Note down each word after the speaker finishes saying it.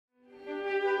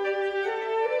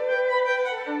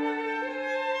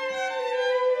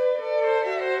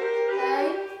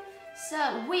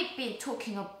we've been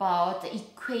talking about the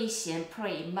equation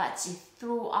pretty much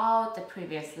throughout the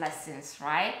previous lessons,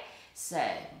 right? So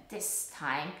this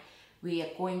time we are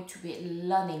going to be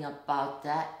learning about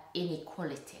the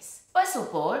inequalities. First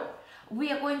of all,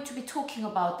 we are going to be talking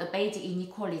about the basic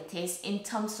inequalities in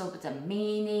terms of the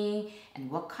meaning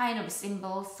and what kind of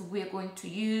symbols we are going to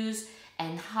use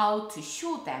and how to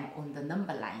show them on the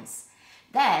number lines.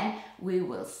 Then we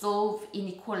will solve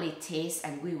inequalities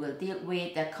and we will deal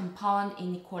with the compound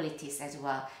inequalities as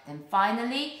well. Then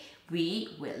finally, we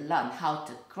will learn how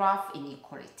to graph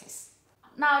inequalities.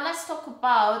 Now let's talk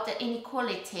about the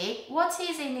inequality. What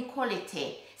is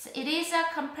inequality? So it is a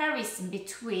comparison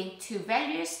between two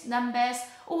values, numbers,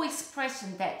 or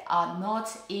expressions that are not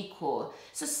equal.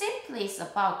 So simply it's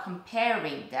about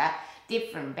comparing the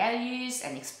different values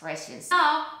and expressions.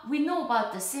 Now we know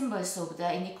about the symbols of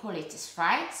the inequalities,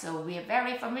 right? So we are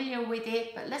very familiar with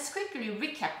it, but let's quickly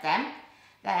recap them.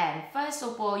 Then first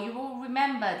of all, you will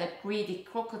remember the greedy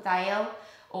crocodile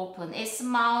open its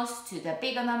mouth to the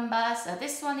bigger number. So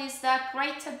this one is the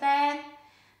greater than.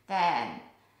 Then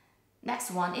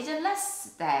next one is a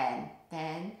less than.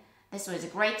 Then this one is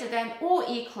greater than or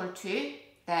equal to.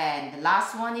 Then the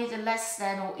last one is a less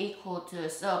than or equal to.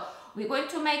 So we're going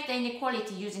to make the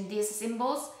inequality using these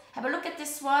symbols. Have a look at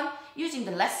this one. Using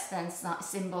the less than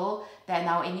symbol, then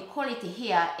our inequality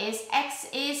here is x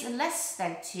is less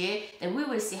than 2. Then we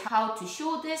will see how to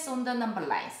show this on the number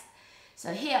lines.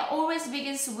 So here always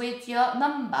begins with your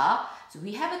number. So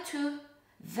we have a 2.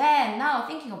 Then now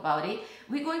thinking about it,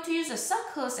 we're going to use the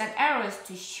circles and arrows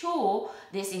to show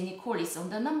this inequalities on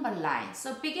the number line.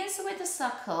 So it begins with the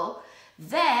circle.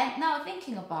 Then now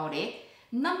thinking about it,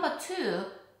 number 2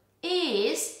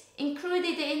 is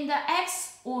included in the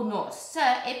x or not. So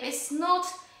if it's not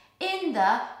in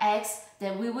the x,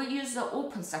 then we will use the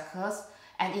open circles,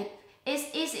 and if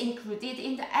it is included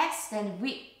in the x, then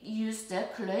we use the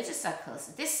closed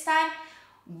circles. This time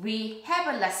we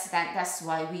have a less than, that's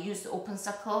why we use the open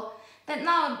circle. Then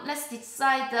now let's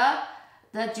decide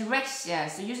the direction.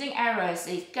 So using arrows,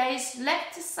 it goes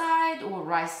left side or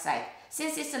right side.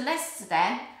 Since it's a less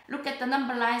than, look at the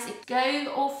number lines, it goes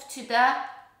off to the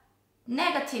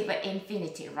negative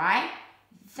infinity, right?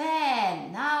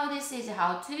 Then now this is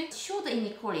how to show the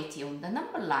inequality on the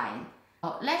number line.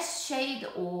 Let's shade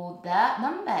all the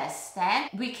numbers. Then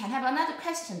we can have another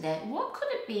question then. What could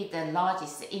it be the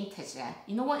largest integer?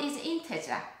 You know what is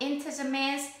integer? Integer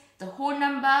means the whole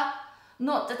number,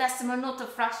 not the decimal, not the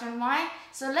fraction, right?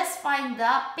 So let's find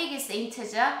the biggest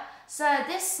integer. So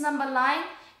this number line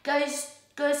goes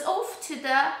off to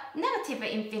the negative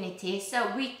infinity,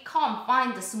 so we can't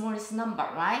find the smallest number,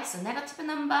 right? So negative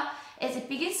number it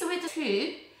begins with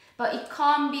 2, but it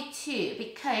can't be 2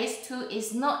 because 2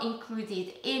 is not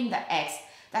included in the x.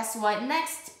 That's why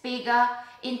next bigger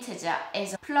integer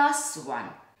is plus 1.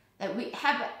 That we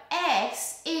have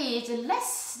x is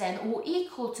less than or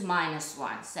equal to minus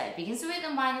 1. So it begins with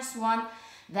a minus 1.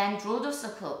 Then draw the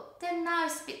circle. Then now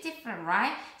it's a bit different,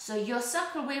 right? So your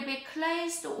circle will be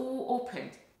closed or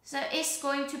opened. So it's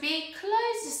going to be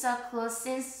closed circle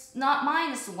since not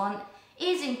minus 1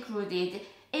 is included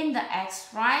in the x,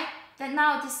 right? Then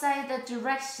now decide the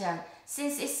direction.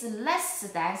 Since it's less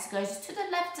than, it goes to the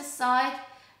left side,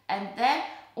 and then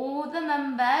all the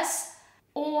numbers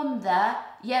on the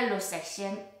yellow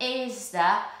section is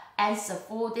the answer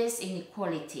for this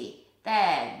inequality.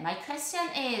 Then my question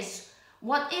is,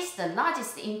 what is the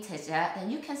largest integer? Then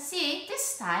you can see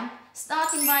this time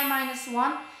starting by minus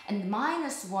 1, and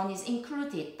minus 1 is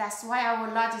included. That's why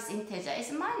our largest integer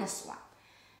is minus 1.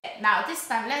 Now this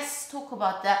time let's talk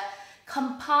about the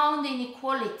compound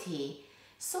inequality.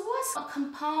 So what's a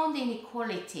compound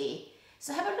inequality?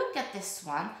 So have a look at this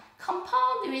one.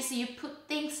 Compound means you put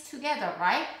things together,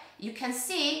 right? You can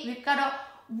see we've got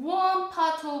a one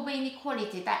part of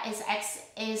inequality, that is x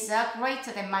is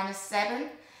greater than minus 7.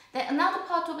 Then another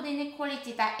part of the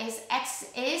inequality, that is x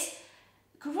is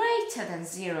greater than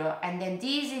 0. And then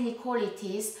these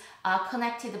inequalities are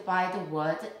connected by the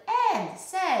word and.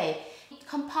 Say,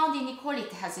 compound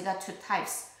inequality has got two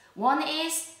types. One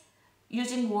is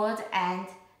using word and,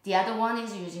 the other one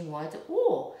is using word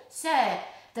or. So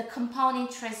the compound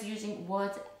interest using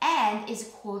word and is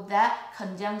called the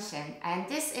conjunction. And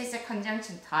this is a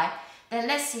conjunction type. Then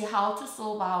let's see how to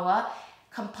solve our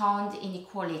compound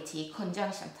inequality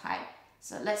conjunction type.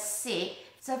 So let's see.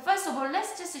 So first of all,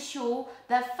 let's just show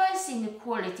the first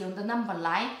inequality on the number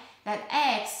line, that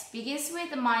x begins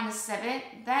with minus 7,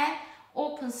 then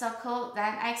open circle,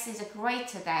 then x is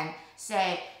greater than, so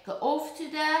go off to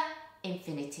the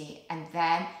infinity. And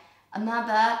then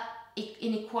another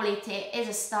inequality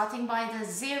is starting by the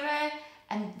 0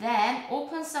 and then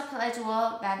open circle as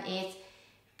well, then it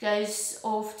goes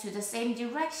off to the same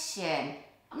direction.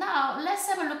 Now let's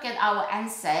have a look at our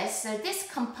answers. So this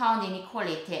compound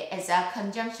inequality is a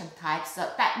conjunction type, so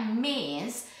that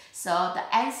means the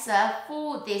answer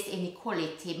for this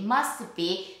inequality must be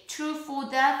true for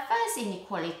the first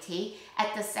inequality,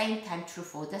 at the same time true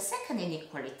for the second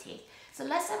inequality. So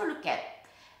let's have a look at.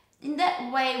 In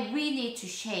that way, we need to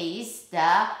chase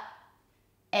the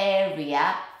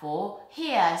area for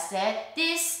here. So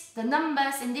the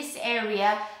numbers in this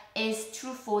area is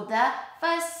true for the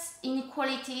first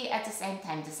inequality, at the same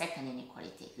time the second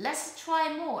inequality. Let's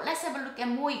try more. Let's have a look at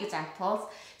more examples.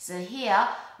 So here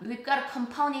we've got a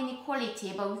compound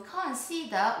inequality, but we can't see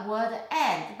the word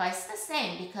and, but it's the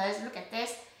same because look at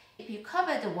this. If you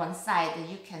cover the one side,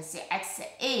 you can see x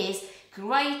is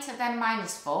greater than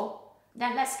 -4.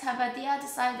 Then let's cover the other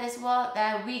side as well.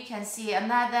 Then we can see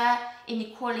another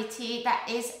inequality, that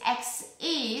is x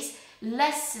is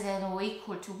less than or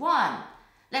equal to 1.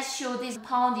 Let's show these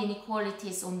compound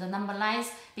inequalities on the number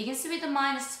lines. Begins with the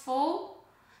 -4.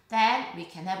 Then we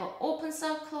can have an open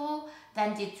circle.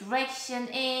 Then the direction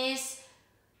is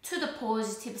to the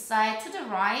positive side, to the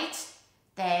right.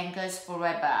 Then goes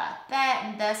forever.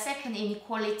 Then the second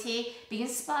inequality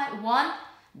begins by 1.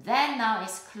 Then now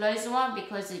it's closed one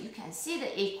because you can see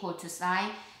the equal to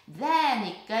sign. Then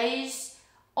it goes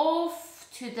off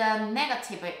to the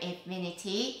negative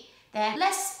infinity. Then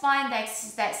let's find the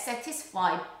x's that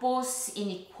satisfy both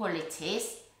inequalities.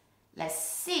 Let's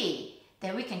see.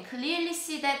 Then we can clearly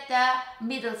see that the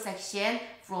middle section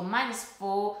from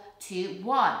 -4 to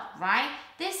 1, right?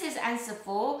 This is answer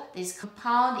for these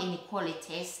compound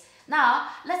inequalities. Now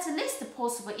let's list the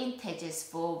possible integers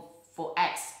for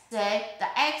x. So the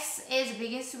x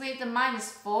begins with the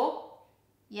 -4,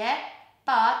 yeah,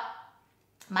 but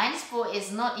 -4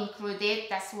 is not included.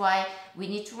 That's why we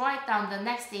need to write down the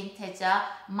next integer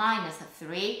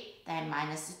 -3, then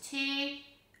 -2,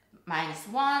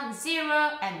 -1,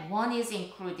 0, and 1 is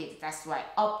included. That's why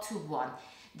up to 1.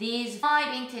 These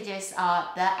 5 integers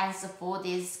are the answer for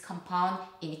this compound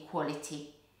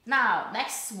inequality. Now,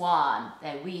 next one,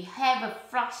 that we have a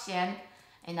fraction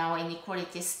in our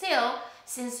inequality. Still,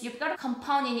 since you've got a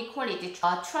compound inequality,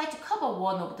 try to cover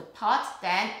one of the parts,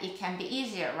 then it can be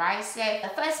easier, right? So the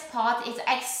first part is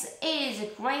x is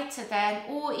greater than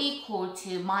or equal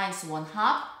to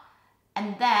 -1/2.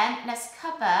 And then let's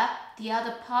cover the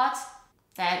other part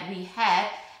that we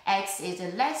have. X is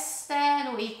less than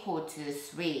or equal to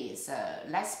 3. So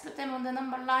let's put them on the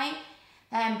number line.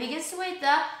 Then begins with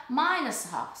the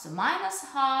 -1/2. So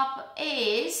 -1/2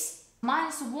 is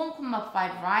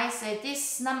 -1,5, right? So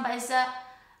this number is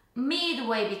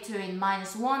midway between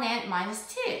 -1 and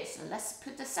 -2. So let's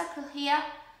put the circle here.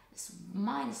 It's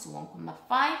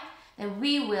 -1,5. Then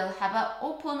we will have an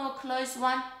open or closed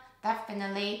one.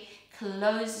 Definitely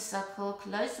closed circle,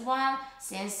 closed one,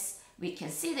 since we can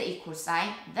see the equal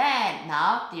sign. Then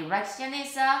now direction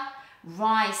is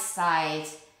right side.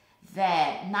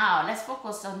 Then now let's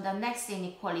focus on the next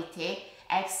inequality.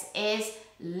 X is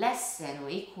less than or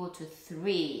equal to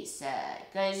 3. So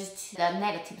it goes to the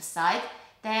negative side.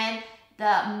 Then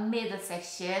the middle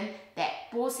section that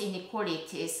both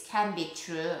inequalities can be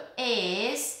true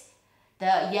is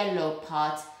the yellow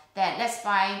part. Then let's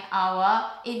find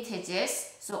our integers.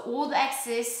 So all the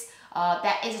x's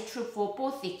that is true for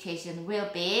both equations will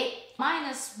be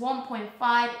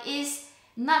 -1.5 is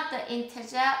not the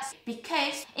integer,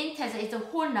 because integer is a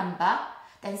whole number.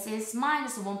 Then since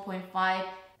 -1.5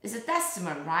 is a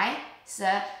decimal, right?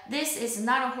 So this is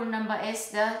not a whole number, it's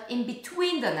the in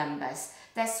between the numbers.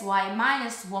 That's why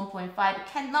 -1.5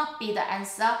 cannot be the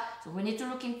answer. So we need to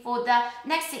looking for the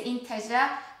next integer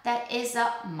that is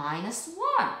a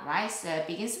 -1, right? So it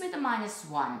begins with the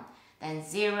 -1. Then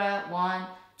 0, 1,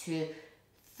 2,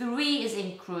 3 is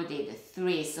included,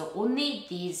 3. So only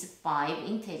these 5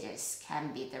 integers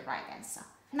can be the right answer.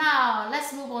 Now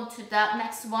let's move on to the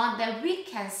next one, that we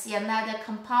can see another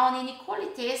compound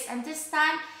inequalities, and this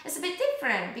time it's a bit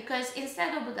different because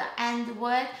instead of the and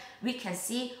word we can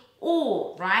see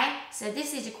or, right? So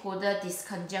this is called the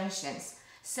disconjunctions.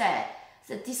 So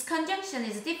the disconjunction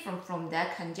is different from the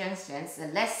conjunctions. So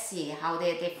let's see how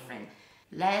they're different.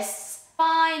 Let's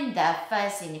find the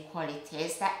first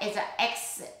inequalities, that is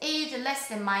x is less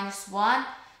than -1,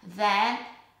 then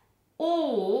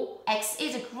or x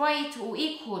is greater or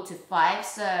equal to 5.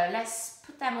 So let's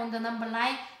put them on the number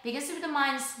line. Begins with the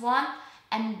 -1,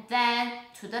 and then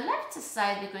to the left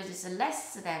side because it's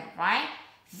less than, right?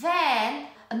 Then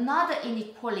another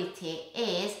inequality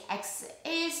is x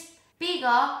is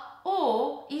bigger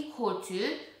or equal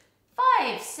to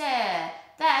 5. So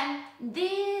then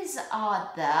these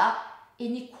are the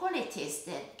inequalities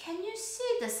then. Can you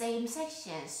see the same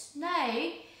sections?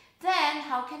 No. Then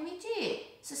how can we do it?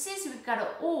 So since we've got an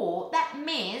or, that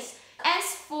means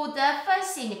answer for the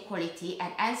first inequality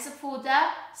and answer for the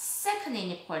second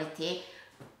inequality,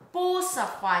 both are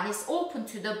fine. It's open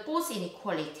to the both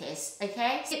inequalities.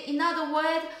 Okay. In other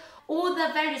words, all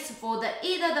the values for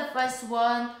either the first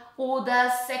one or the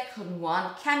second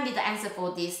one can be the answer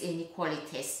for these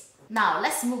inequalities. Now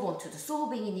let's move on to the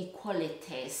solving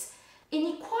inequalities.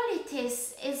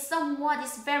 Inequalities is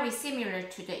very similar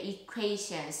to the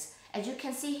equations. As you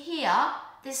can see here,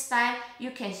 this time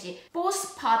you can see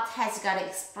both parts has got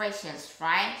expressions,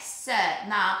 right? So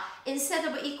now instead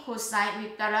of equal sign,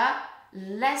 we've got a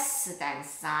less than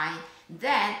sign.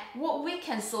 Then what we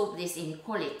can solve these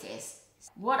inequalities?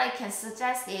 What I can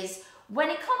suggest is when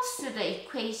it comes to the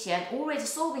equation, already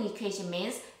solving equation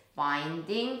means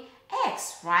finding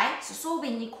x, right? So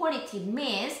solving inequality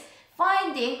means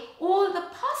finding all the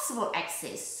possible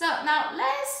x's. So now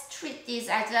let's treat this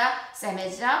as a same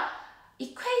as a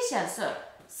equation. So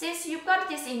since you've got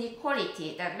this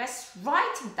inequality, then let's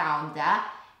write down the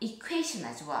equation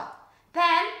as well.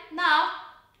 Then now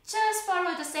just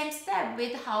follow the same step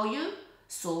with how you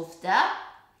solve the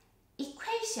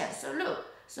equation. So look,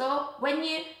 so when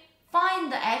you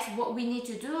find the x, what we need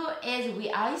to do is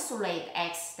we isolate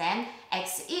x, then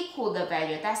x equal the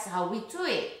value. That's how we do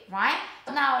it, right?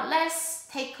 Now let's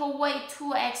take away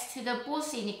 2x to the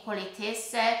both inequalities.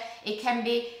 So it can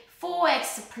be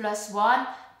 4x plus 1,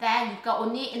 then you've got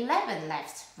only 11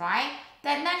 left, right?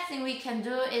 The next thing we can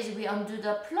do is we undo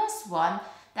the plus 1.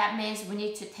 That means we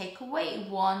need to take away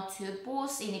 1 to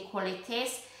both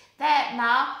inequalities. Then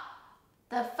now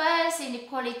the first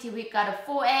inequality we got a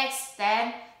 4x,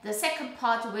 then the second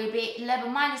part will be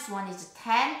 11 minus 1 is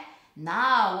 10.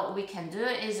 Now what we can do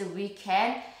is we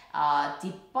can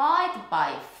divide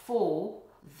by 4.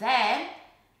 Then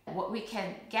what we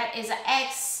can get is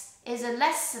x is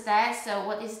less than, so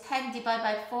what is 10 divided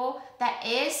by 4? That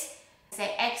is,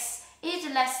 say x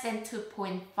is less than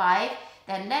 2.5.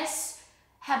 Then let's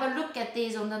have a look at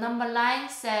this on the number line.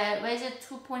 So where is it?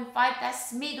 2.5,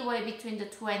 that's midway between the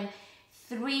 2 and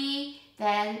 3.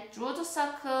 Then draw the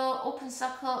circle, open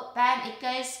circle, then it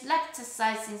goes left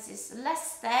side since it's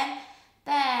less than.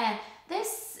 Then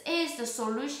this is the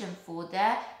solution for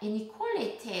the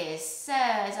inequalities. So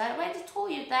as I already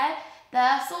told you that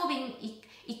the solving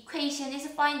equation is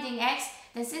finding x.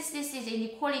 Then since this is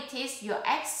inequalities, your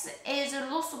x is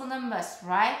lots of numbers,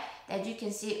 right? That you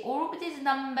can see all of these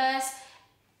numbers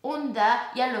on the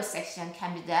yellow section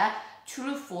can be the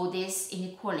true for these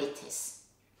inequalities.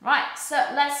 Right, so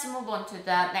let's move on to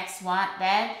the next one.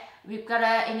 Then we've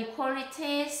got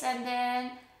inequalities, and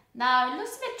then now it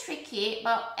looks a bit tricky,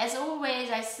 but as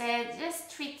always I said, just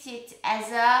treat it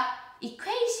as a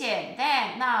equation.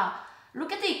 Then now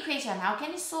look at the equation. How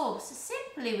can you solve? So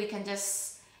simply we can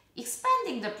just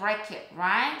expanding the bracket,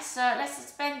 right? So let's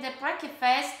expand the bracket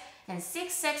first. Then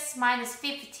 6x minus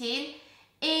 15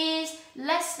 is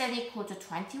less than equal to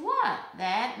 21.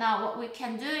 Then now what we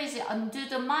can do is undo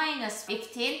the minus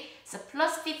 15, so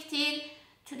plus 15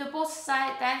 to the both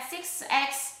sides, then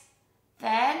 6x,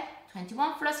 then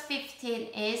 21 plus 15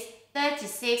 is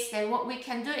 36. Then what we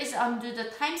can do is undo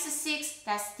the times 6,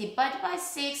 that's divided by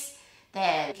 6.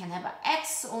 Then we can have an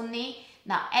x only.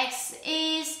 Now x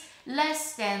is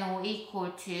less than or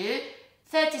equal to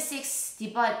 36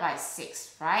 divided by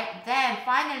 6, right? Then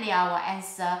finally our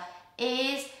answer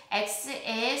is x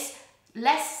is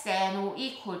less than or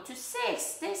equal to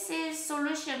 6. This is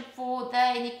solution for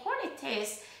the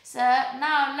inequalities. So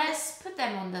now let's put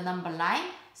them on the number line.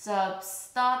 So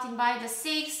starting by the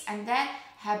 6 and then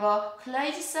have a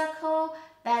closed circle.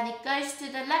 Then it goes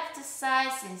to the left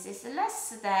side since it's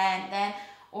less than. Then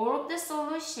all of the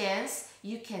solutions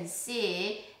you can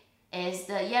see is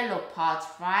the yellow part,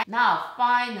 right? Now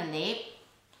finally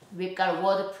we've got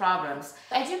word problems.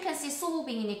 As you can see,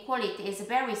 solving inequality is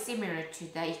very similar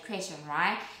to the equation,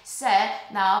 right? So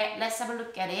now let's have a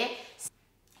look at it.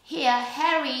 Here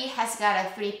Harry has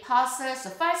got 3 parcels. So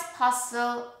first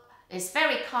parcel is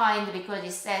very kind because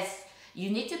it says you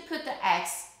need to put the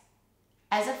x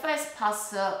as a first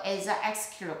parcel is x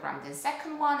kilogram. Then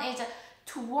second one is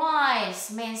twice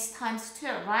means times 2,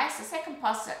 right? So second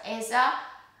parcel is a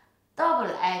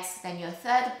double x. Then your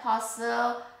third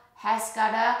parcel has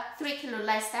got a 3 kilo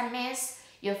less. That means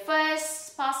your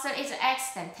first parcel is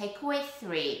x, then take away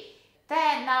 3.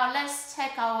 Then now let's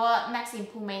check our next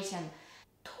information.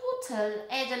 Total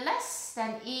is less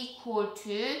than equal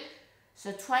to,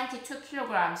 so 22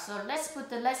 kilograms. So let's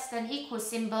put the less than equal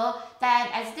symbol. Then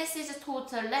as this is a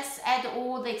total, let's add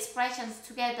all the expressions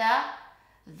together.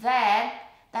 Then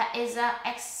that is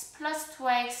x plus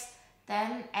 2x,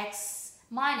 then x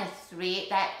minus 3,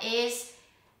 that is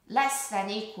less than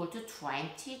equal to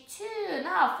 22.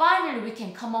 Now finally we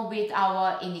can come up with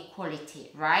our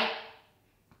inequality, right?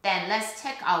 Then let's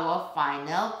check our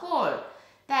final goal.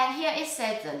 Then here it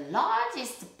says the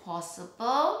largest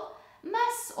possible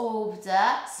mass of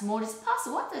the smallest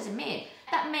possible. What does it mean?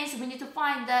 That means we need to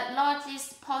find the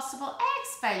largest possible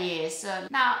x value. So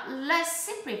now let's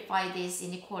simplify this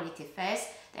inequality first.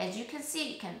 As you can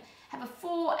see, you can have a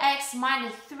 4x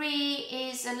minus 3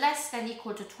 is less than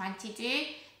equal to 22.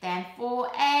 Then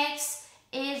 4x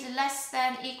is less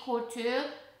than equal to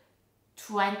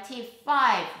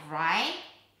 25, right?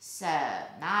 So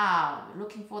now we're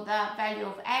looking for the value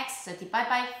of x. So divide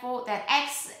by 4, then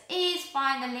x is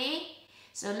finally,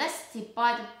 so let's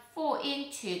divide 4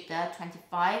 into the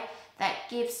 25. That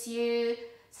gives you,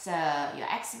 so your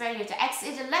x value, the x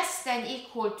is less than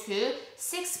equal to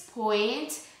 6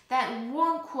 point, then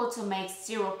 1/4 makes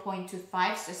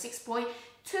 0.25, so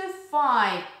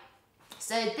 6.25.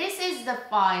 So this is the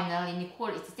final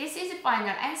inequality. This is the final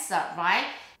answer, right?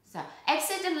 So x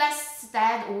is less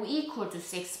than or equal to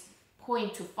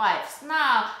 6.25. So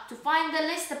now to find the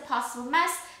least possible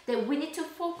mass, then we need to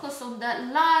focus on the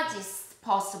largest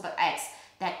possible x.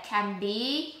 That can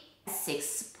be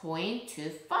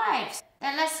 6.25.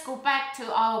 Then let's go back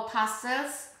to our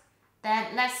puzzles.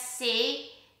 Then let's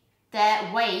see the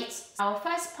weight. Our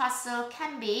first puzzle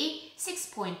can be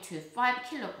 6.25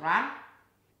 kilogram.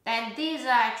 Then these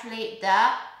are actually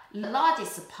the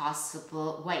largest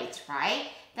possible weight, right?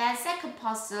 Then second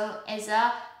puzzle is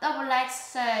a double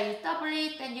x, so you double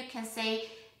it, then you can say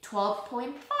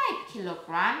 12.5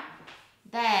 kilogram.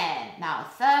 Then now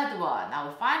third one,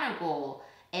 our final goal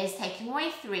is taking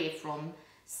away 3 from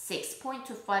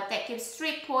 6.25, that gives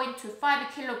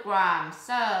 3.25 kilograms.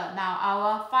 So now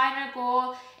our final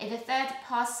goal is the third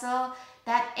puzzle,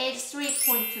 that is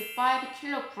 3.25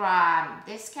 kilogram.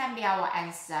 This can be our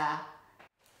answer.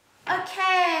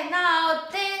 Okay, now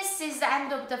this is the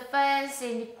end of the first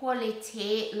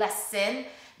inequality lesson.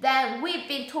 Then we've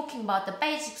been talking about the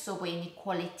basics of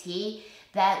inequality.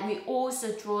 That we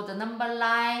also draw the number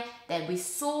line. Then we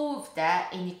solve the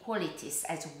inequalities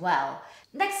as well.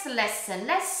 Next lesson,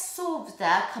 let's solve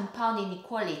the compound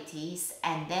inequalities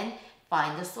and then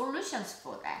find the solutions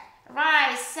for that.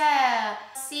 Right, so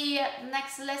see you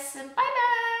next lesson. Bye bye.